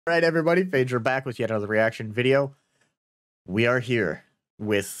All right, everybody, Phaedra back with yet another reaction video. We are here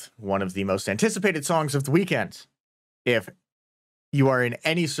with one of the most anticipated songs of the weekend. If you are in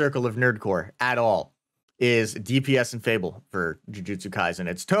any circle of nerdcore at all, is DPS and Fabvl for Jujutsu Kaisen.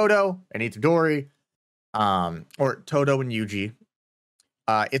 It's Tōdō and Itadori, or Tōdō and Yuji.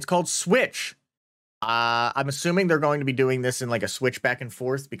 It's called Switch. I'm assuming they're going to be doing this in like a switch back and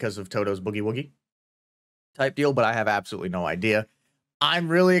forth because of Tōdō's Boogie Woogie type deal, but I have absolutely no idea. I'm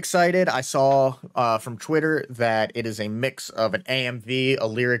really excited. I saw from Twitter that it is a mix of an AMV, a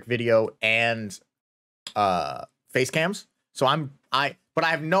lyric video, and face cams. So but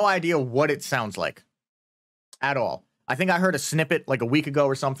I have no idea what it sounds like at all. I think I heard a snippet like a week ago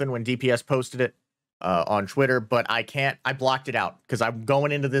or something when DPS posted it on Twitter, but I blocked it out because I'm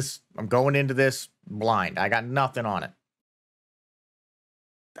going into this blind. I got nothing on it.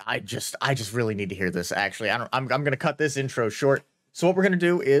 I just really need to hear this. Actually, I'm gonna cut this intro short. So what we're going to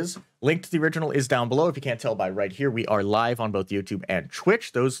do is, link to the original is down below. If you can't tell by right here, we are live on both YouTube and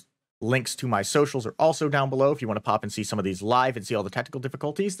Twitch. Those links to my socials are also down below if you want to pop and see some of these live and see all the technical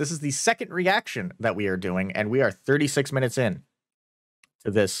difficulties. This is the second reaction that we are doing, and we are 36 minutes in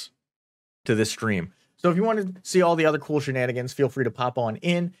to this stream. So if you want to see all the other cool shenanigans, feel free to pop on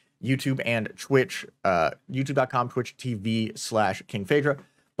in YouTube and Twitch, youtube.com, Twitch TV/King Phaedra.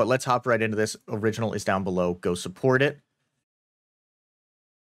 But let's hop right into this. Original is down below. Go support it.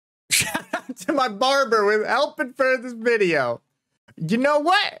 Shout out to my barber with helping for this video. You know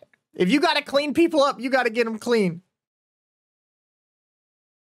what? If you got to clean people up, you got to get them clean.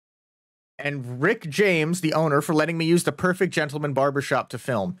 And Rick James, the owner, for letting me use the perfect gentleman barbershop to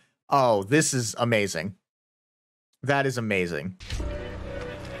film. Oh, this is amazing. That is amazing.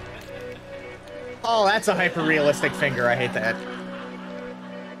 Oh, that's a hyper-realistic finger. I hate that.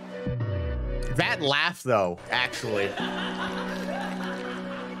 That laugh, though, actually.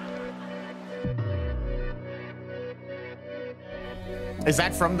 Is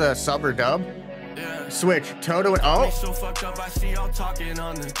that from the sub or dub? Yeah. Switch, Tōdō and oh. So fucked up, I see y'all talking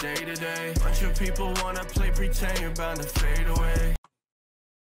on the day-to-day. Bunch of people wanna play pretend you're bound to fade away.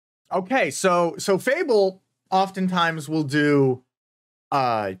 Okay, so Fabvl oftentimes will do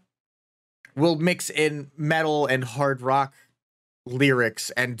will mix in metal and hard rock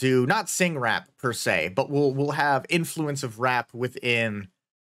lyrics and do not sing rap per se, but we'll have influence of rap within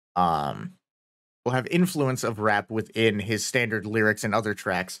will have influence of rap within his standard lyrics and other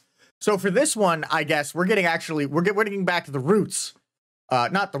tracks. So for this one, I guess we're getting back to the roots.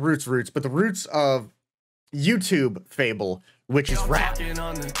 Not the roots, but the roots of YouTube Fabvl, which is rap.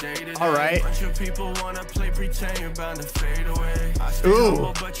 All right.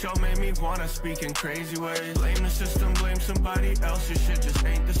 Ooh. But y'all made me wanna speak in crazy ways. Blame the system, blame somebody else. Your shit just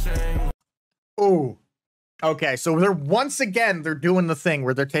ain't the same. Ooh. Okay, so they're doing the thing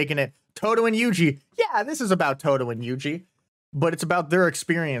where they're taking it. Tōdō and Yuji. Yeah, this is about Tōdō and Yuji, but it's about their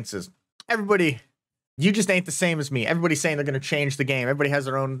experiences. Everybody, you just ain't the same as me. Everybody's saying they're going to change the game. Everybody has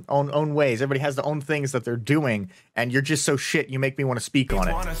their own ways. Everybody has their own things that they're doing, and you're just so shit. You make me want to speak on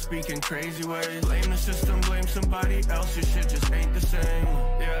it. Want to speak in crazy ways. Blame the system, blame somebody else. Your shit just ain't the same.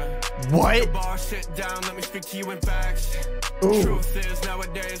 Yeah. What? Bar, sit down, let me speak to you in facts. Ooh. Truth is,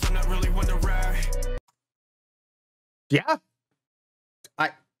 nowadays I'm not really one to rap. Yeah.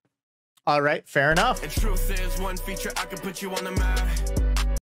 All right, fair enough. The truth is, one feature I can put you on the map.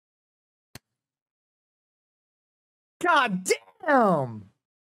 God damn!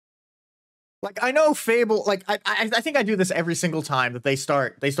 Like, I know Fabvl, like I think I do this every single time that they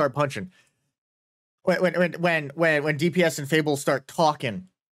start punching. When DPS and Fabvl start talking,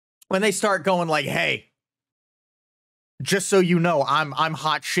 when they start going like, "Hey, just so you know, I'm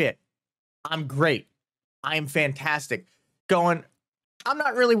hot shit. I'm great. I'm fantastic." Going, I'm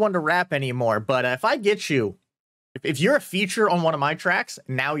not really one to rap anymore, but if I get you, if you're a feature on one of my tracks,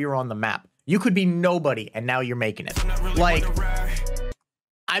 now you're on the map. You could be nobody, and now you're making it. Really like,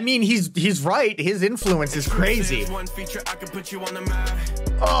 I mean, he's right. His influence is crazy. One feature I can put you on the map.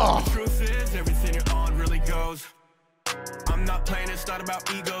 Oh. The truth is, everything you're on really goes. I'm not playing. It's not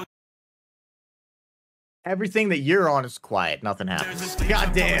about ego. Everything that you're on is quiet. Nothing happens.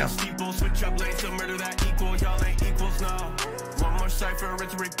 God damn. Cypher,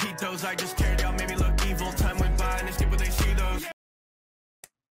 to repeat those. I just cared out, maybe look evil. Time went by and they skip what they see those.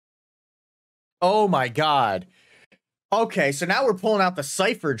 Oh my god. Okay, so now we're pulling out the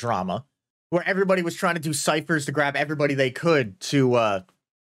cypher drama where everybody was trying to do ciphers to grab everybody they could to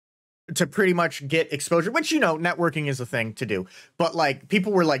to pretty much get exposure, which, you know, networking is a thing to do. But like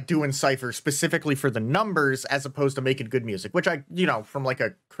people were like doing ciphers specifically for the numbers as opposed to making good music, which I, you know, from like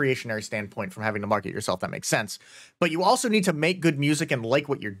a creationary standpoint, from having to market yourself, that makes sense. But you also need to make good music and like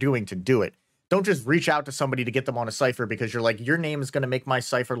what you're doing to do it. Don't just reach out to somebody to get them on a cipher because you're like, your name is going to make my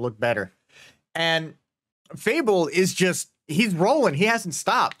cipher look better. And Fabvl is just, he's rolling. He hasn't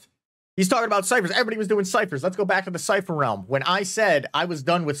stopped. He's talking about ciphers. Everybody was doing ciphers. Let's go back to the cipher realm. When I said I was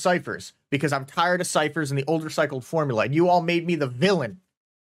done with ciphers because I'm tired of ciphers and the older cycled formula, and you all made me the villain.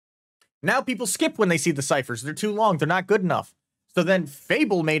 Now people skip when they see the ciphers. They're too long. They're not good enough. So then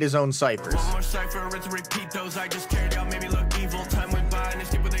Fabvl made his own ciphers. One more cipher, to repeat those. I just carried out, maybe look evil. Time went by and they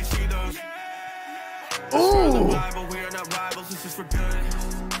skip when they see those. Ooh. Bible, we are not rivals. This is for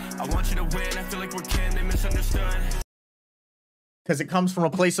good. I want you to win. I feel like we're kin. They misunderstood. Because it comes from a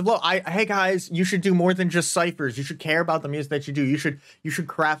place of love. Hey guys, you should do more than just ciphers. You should care about the music that you do. You should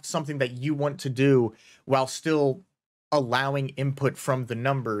craft something that you want to do while still allowing input from the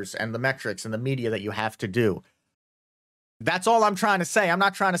numbers and the metrics and the media that you have to do. That's all I'm trying to say. I'm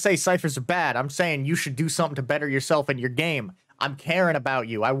not trying to say ciphers are bad. I'm saying you should do something to better yourself and your game. I'm caring about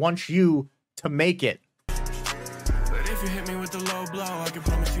you. I want you to make it. But if you hit me with the low blow, I can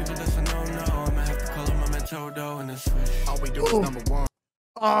promise you that that's a no-no. I'm gonna have to call him my man Todo and then switch. All we do is number one.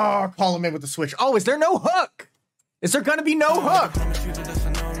 Oh, call him in with the switch. Oh, is there no hook? Is there gonna be no hook? I promise you that that's a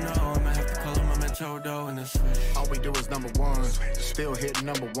no-no. I'm gonna have to call him my man Todo and then switch. All we do is number one. Still hitting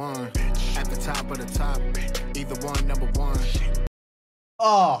number one. At the top of the top. Either one, number one.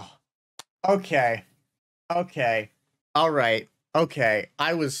 Oh, okay. Okay. All right. Okay.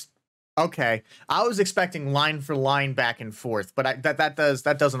 I was expecting line for line back and forth, but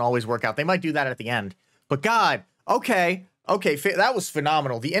that doesn't always work out. They might do that at the end. But God, okay, that was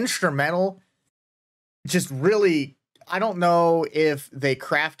phenomenal. The instrumental just really, I don't know if they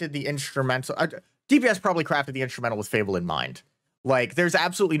crafted the instrumental. DPS probably crafted the instrumental with Fabvl in mind. Like, there's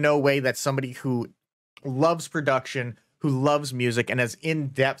absolutely no way that somebody who loves production, who loves music, and has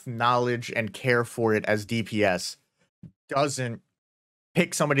in-depth knowledge and care for it as DPS doesn't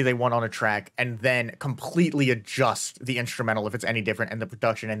pick somebody they want on a track and then completely adjust the instrumental if it's any different and the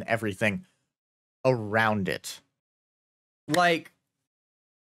production and everything around it. Like,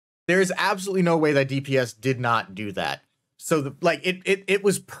 there's absolutely no way that DPS did not do that. So it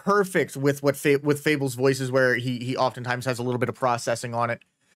was perfect with with Fabvl's voices, where he oftentimes has a little bit of processing on it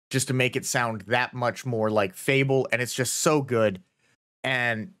just to make it sound that much more like Fabvl, and it's just so good.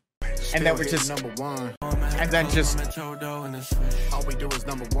 And then we're just number one. And then just all we do is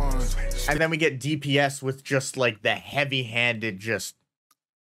number one. And then we get DPS with just like the heavy-handed just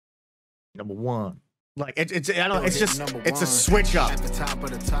number one. Like it's a switch up. At the top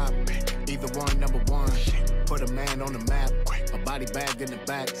of the top, either one, number one. Put a man on the map, a body bag in the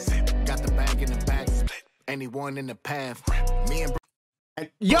back, got the bag in the back, anyone in the path. Me and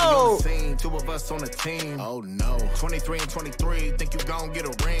yo, two of us on the team. Oh no, 23 and 23, think you gon' get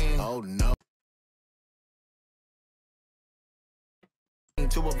a ring? Oh no.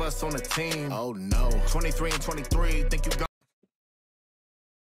 Two of us on the team. Oh no, 23 and 23, think you gon'.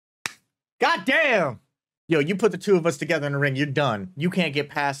 God damn. Yo, you put the two of us together in the ring, you're done. You can't get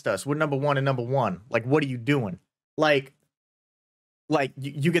past us. We're number one and number one. Like, what are you doing? Like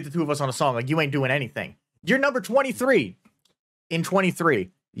you get the two of us on a song, like you ain't doing anything. You're number 23 in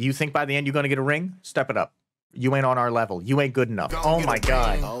 23. You think by the end you're gonna get a ring? Step it up. You ain't on our level. You ain't good enough. Oh my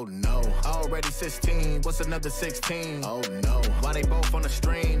God. Oh no. Already 16. What's another 16? Oh no. Why they both on the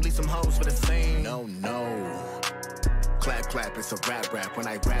stream? Leave some hoes for the same. No, no. Clap, clap, it's a rap. When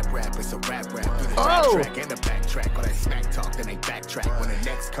I rap, it's a rap. Do the rap track and the backtrack. All that smack talk, then they backtrack. When the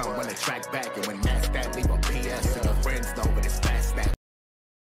next come, when the track back. And when that's that, leave a PS. And your friends know when it's fast that.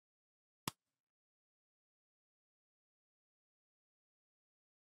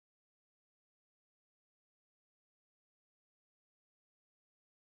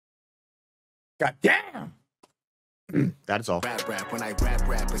 God damn! That's all. Rap, when I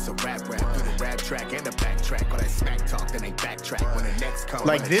rap, it's a rap. Do the rap track and the backtrack. All that smack talk, then they backtrack. When the next come,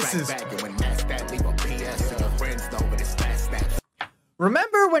 like this is back. And when that's that, leave a PS. And your friends know when it's fast snaps.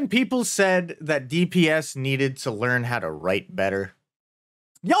 Remember when people said that DPS needed to learn how to write better?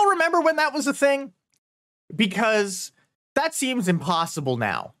 Y'all remember when that was a thing? Because that seems impossible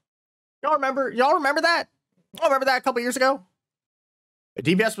now. Y'all remember that? Y'all remember that a couple years ago?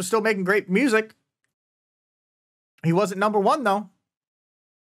 DPS was still making great music. He wasn't number one, though.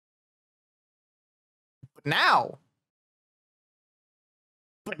 But now,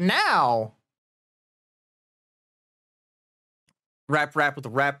 rap with the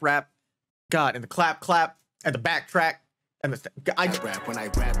rap, God, and the clap, and the backtrack, And I rap when I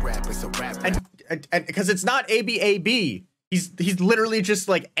rap, it's a rap. And because it's not ABAB. He's literally just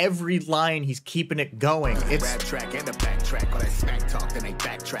like every line he's keeping it going. It's rap track and a backtrack. All that smack talk, then they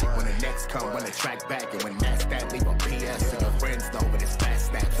backtrack. When the next come, when the track back, and when that's that, leave a PS. And your friends know when it's fast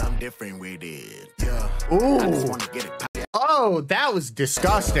snaps. I'm different with it. Yeah. Ooh. I just wanna get it. Oh, that was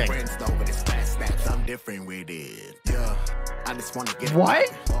disgusting. Friends know when it's fast snaps. I'm different with it. Yeah. I just wanna get it.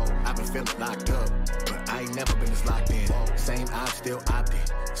 What? I've been feeling locked up, but I ain't never been as locked in. Same op, still opted.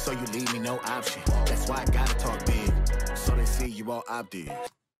 So you leave me no option. That's why I gotta talk big. So they see you all opted.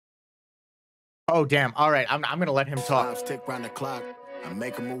 Oh damn! All right, I'm gonna let him talk. Tick round the clock. I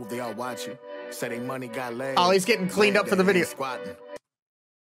make a move, they all watch it. Say they money got legs. Oh, he's getting cleaned up for the video. Squatting.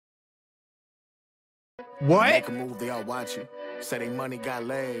 What? Make a move, they all watch it. Say they money got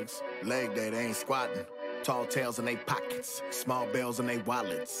legs. Leg day, they ain't squatting. Tall tails in they pockets. Small bells in they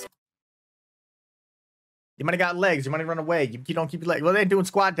wallets. Your money got legs. Your money run away. You don't keep your legs. Well, they ain't doing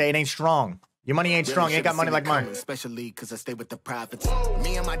squat day. It ain't strong. Your money ain't strong. You ain't got money like mine. Especially because I stay with the profits.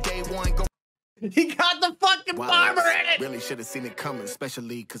 Me and my day one go. He got the fucking farmer in it. Really should have seen it coming,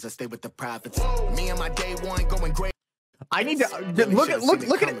 especially because I stay with the profits. Me and my day one going great. I need to look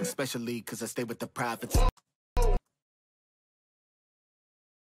at it. Especially because I stay with the profits.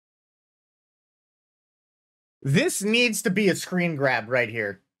 This needs to be a screen grab right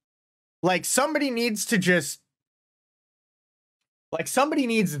here. Like somebody needs to just, like somebody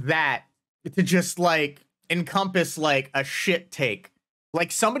needs that to just like encompass like a shit take.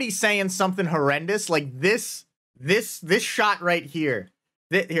 Like somebody saying something horrendous, like this shot right here.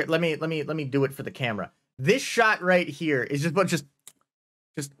 Here, let me do it for the camera. This shot right here is just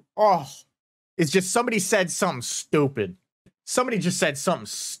oh, it's just somebody said something stupid. Somebody just said something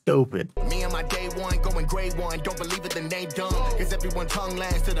stupid. Me and my day one going grade one. Don't believe it, then they dumb. Cause everyone tongue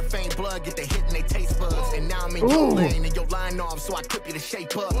lands to the faint blood. Get the hit and they taste buds. And now I'm in your lane and your line off. So I clip you to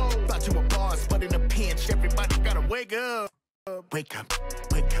shape up. Thought you were bars, but in a pinch, everybody gotta wake up. Wake up,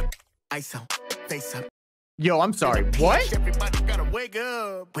 wake up. Ice out, face up. Yo, I'm sorry. What? Everybody gotta wake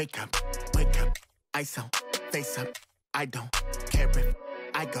up. Wake up, wake up. Ice out, face up. I don't care if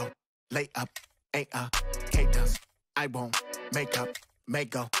I go lay up. K-does. I won't make up,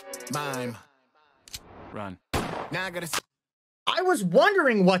 mime. Run. Now I gotta. I was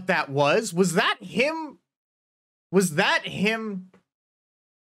wondering what that was. Was that him? Was that him?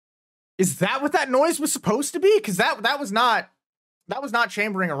 Is that what that noise was supposed to be? Because that was not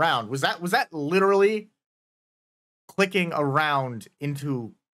chambering around. Was that literally clicking around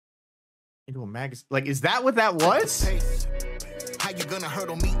into a magazine? Like, is that what that was? How you gonna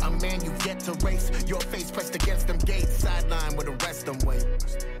hurdle me? A man you've yet to race. Your face pressed against them gates. Sideline with the rest them wait.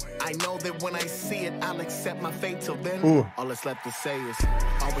 I know that when I see it, I'll accept my fate. Till then, all that's left to say is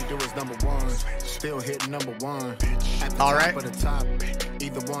all we do is number one. Still hitting number one. At the all top right. of the top.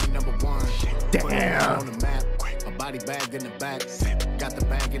 Either one, number one. Damn. On the map. A body bag in the back. Got the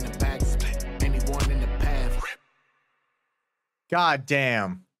bag in the back. Anyone in the path. God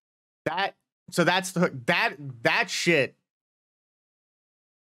damn. So that's the that shit.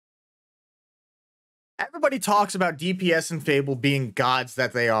 Everybody talks about DPS and Fabvl being gods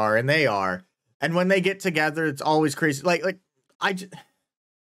that they are, and they are. And when they get together, it's always crazy. Like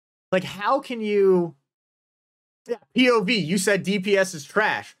how can you? Yeah, POV. You said DPS is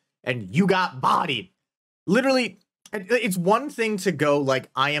trash, and you got bodied. Literally, it's one thing to go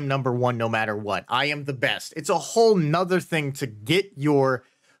like, I am number one no matter what. I am the best. It's a whole nother thing to get your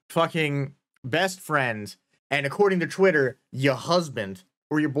fucking best friend, and according to Twitter, your husband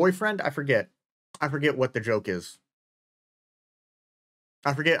or your boyfriend. I forget what the joke is.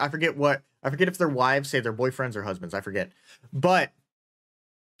 I forget if their wives say their boyfriends or husbands. I forget. But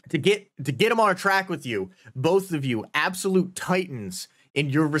to get them on a track with you, both of you absolute titans in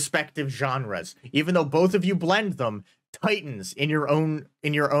your respective genres. Even though both of you blend them, titans in your own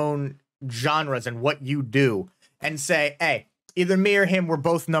genres and what you do, and say, hey, either me or him, we're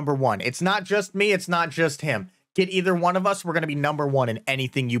both number one. It's not just me, it's not just him. Get either one of us, we're gonna be number one in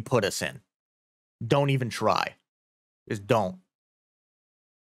anything you put us in. Don't even try. Just don't.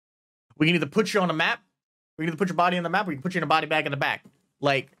 We can either put you on a map, we can either put your body on the map, or we can put you in a body bag in the back.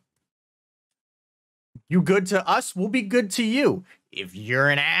 Like, you good to us, we'll be good to you. If you're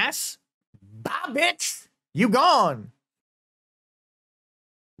an ass, bye, bitch. You gone.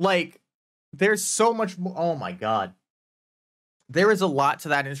 Like, there's so much more. Oh my God. There is a lot to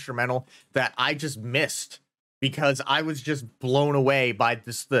that instrumental that I just missed, because I was just blown away by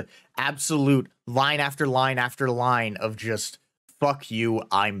the absolute line after line after line of just, fuck you,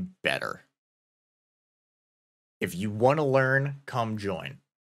 I'm better. If you want to learn, come join.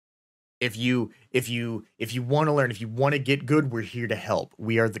 If you want to learn, if you want to get good, we're here to help.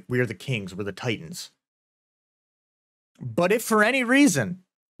 We are the kings, we're the titans. But if for any reason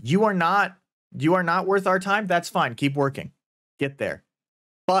you are not worth our time, that's fine. Keep working. Get there.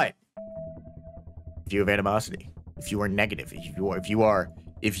 But if you have animosity, if you are negative, if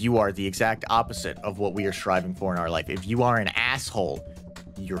you are the exact opposite of what we are striving for in our life, if you are an asshole,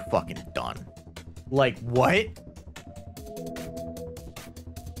 you're fucking done. Like, what?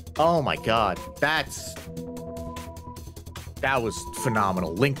 Oh my god, that was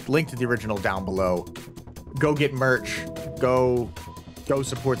phenomenal. Link to the original down below. Go get merch. Go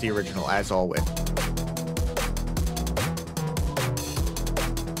support the original as always.